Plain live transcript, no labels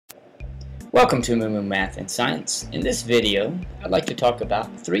Welcome to MooMooMath and Science. In this video, I'd like to talk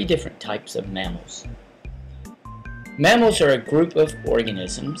about 3 different types of mammals. Mammals are a group of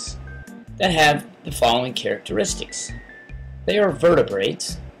organisms that have the following characteristics. They are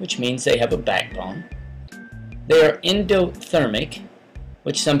vertebrates, which means they have a backbone. They are endothermic,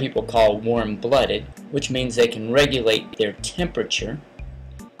 which some people call warm-blooded, which means they can regulate their temperature.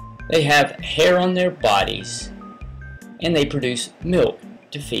 They have hair on their bodies, and they produce milk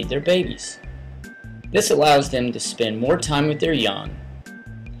to feed their babies. This allows them to spend more time with their young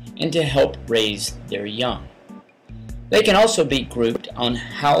and to help raise their young. They can also be grouped on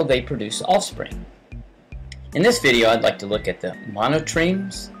how they produce offspring. In this video, I'd like to look at the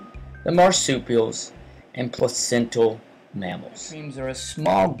monotremes, the marsupials, and placental mammals. Monotremes are a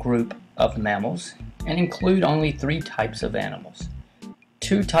small group of mammals and include only 3 types of animals: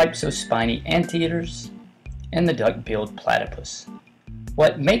 2 types of spiny anteaters and the duck-billed platypus.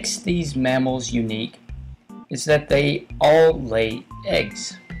 What makes these mammals unique is that they all lay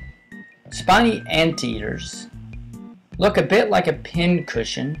eggs. Spiny anteaters look a bit like a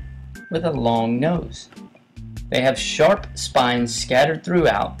pincushion with a long nose. They have sharp spines scattered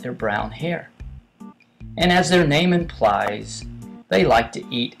throughout their brown hair. And as their name implies, they like to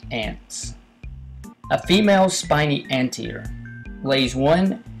eat ants. A female spiny anteater lays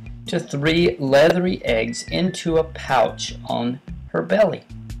 1 to 3 leathery eggs into a pouch on her belly.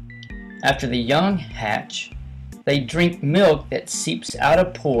 After the young hatch, they drink milk that seeps out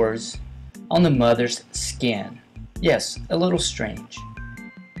of pores on the mother's skin. Yes, a little strange.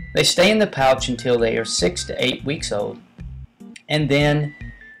 They stay in the pouch until they are 6 to 8 weeks old, and then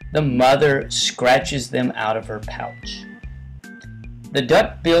the mother scratches them out of her pouch. The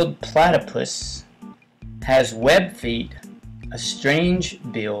duck-billed platypus has web feet, a strange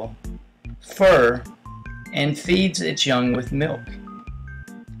bill, fur, and feeds its young with milk.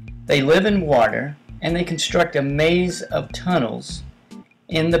 They live in water, and they construct a maze of tunnels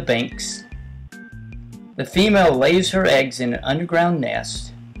in the banks. The female lays her eggs in an underground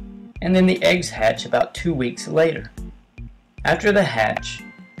nest, and then the eggs hatch about 2 weeks later. After the hatch,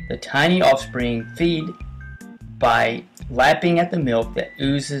 the tiny offspring feed by lapping at the milk that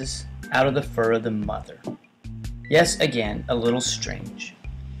oozes out of the fur of the mother. Yes, again, a little strange.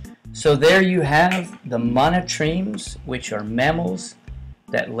 So there you have the monotremes, which are mammals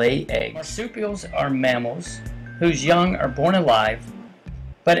that lay eggs. Marsupials are mammals whose young are born alive,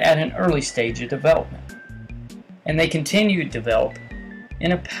 but at an early stage of development. And they continue to develop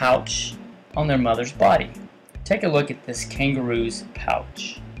in a pouch on their mother's body. Take a look at this kangaroo's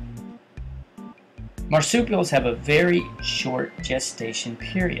pouch. Marsupials have a very short gestation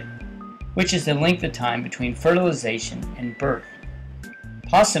period, which is the length of time between fertilization and birth.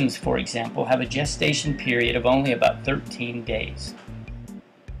 Possums, for example, have a gestation period of only about 13 days.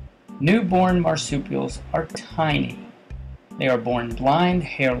 Newborn marsupials are tiny. They are born blind,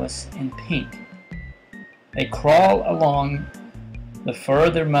 hairless, and pink. They crawl along the fur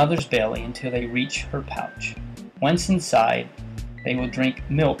of their mother's belly until they reach her pouch. Once inside, they will drink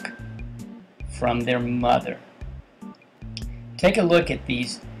milk from their mother. Take a look at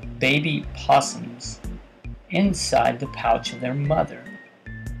these baby possums inside the pouch of their mother.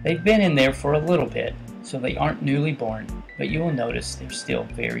 They've been in there for a little bit, so they aren't newly born, but you will notice they're still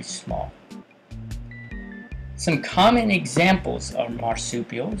very small. Some common examples of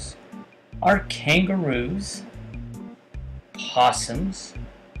marsupials are kangaroos, possums,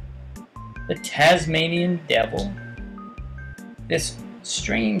 the Tasmanian devil, this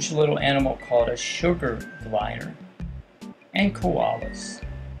strange little animal called a sugar glider, and koalas.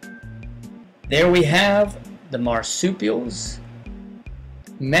 There we have the marsupials,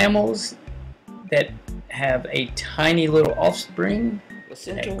 mammals that have a tiny little offspring.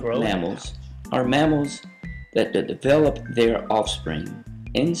 Placental mammals are mammals that develop their offspring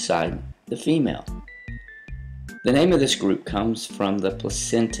inside the female. The name of this group comes from the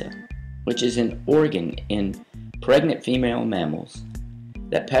placenta, which is an organ in pregnant female mammals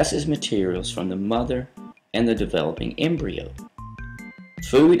that passes materials from the mother and the developing embryo.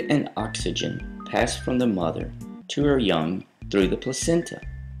 Food and oxygen pass from the mother to her young through the placenta.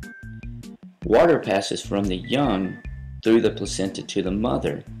 Water passes from the young through the placenta to the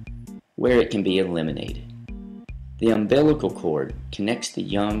mother, where it can be eliminated. The umbilical cord connects the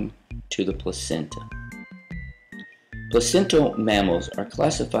young to the placenta. Placental mammals are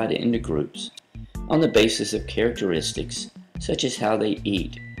classified into groups on the basis of characteristics such as how they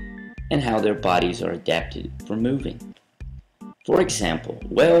eat and how their bodies are adapted for moving. For example,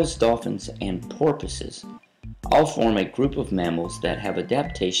 whales, dolphins, and porpoises all form a group of mammals that have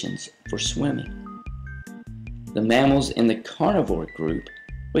adaptations for swimming. The mammals in the carnivore group,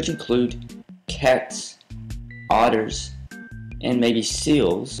 which include cats, otters, and maybe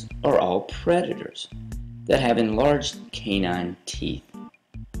seals are all predators that have enlarged canine teeth.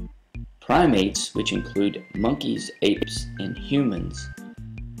 Primates, which include monkeys, apes, and humans,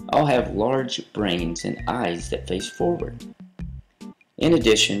 all have large brains and eyes that face forward. In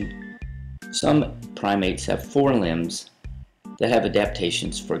addition, some primates have forelimbs that have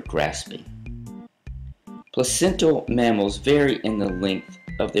adaptations for grasping. Placental mammals vary in the length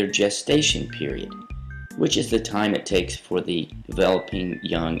of their gestation period, which is the time it takes for the developing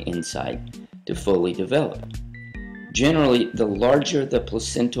young inside to fully develop. Generally, the larger the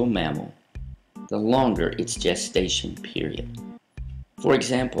placental mammal, the longer its gestation period. For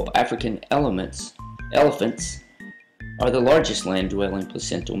example, African elephants are the largest land-dwelling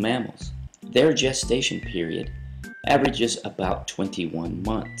placental mammals. Their gestation period averages about 21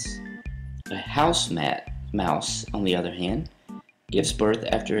 months. A house mouse, on the other hand, gives birth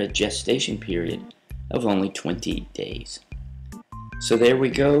after a gestation period of only 20 days. So there we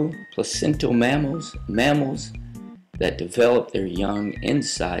go, placental mammals, mammals that develop their young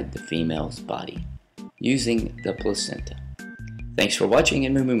inside the female's body using the placenta. Thanks for watching,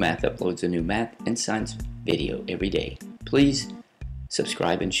 and MooMooMath uploads a new math and science video every day. Please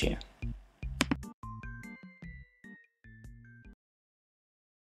subscribe and share.